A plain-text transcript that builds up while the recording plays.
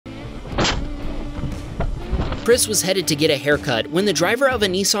Chris was headed to get a haircut when the driver of a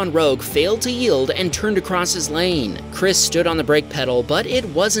Nissan Rogue failed to yield and turned across his lane. Chris stood on the brake pedal, but it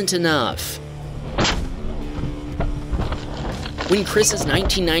wasn't enough. When Chris's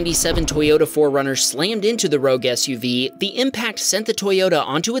 1997 Toyota 4Runner slammed into the Rogue SUV, the impact sent the Toyota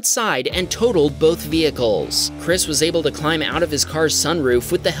onto its side and totaled both vehicles. Chris was able to climb out of his car's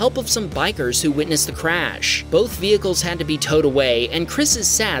sunroof with the help of some bikers who witnessed the crash. Both vehicles had to be towed away, and Chris is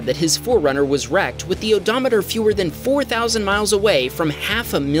sad that his 4Runner was wrecked with the odometer fewer than 4,000 miles away from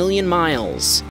 500,000 miles.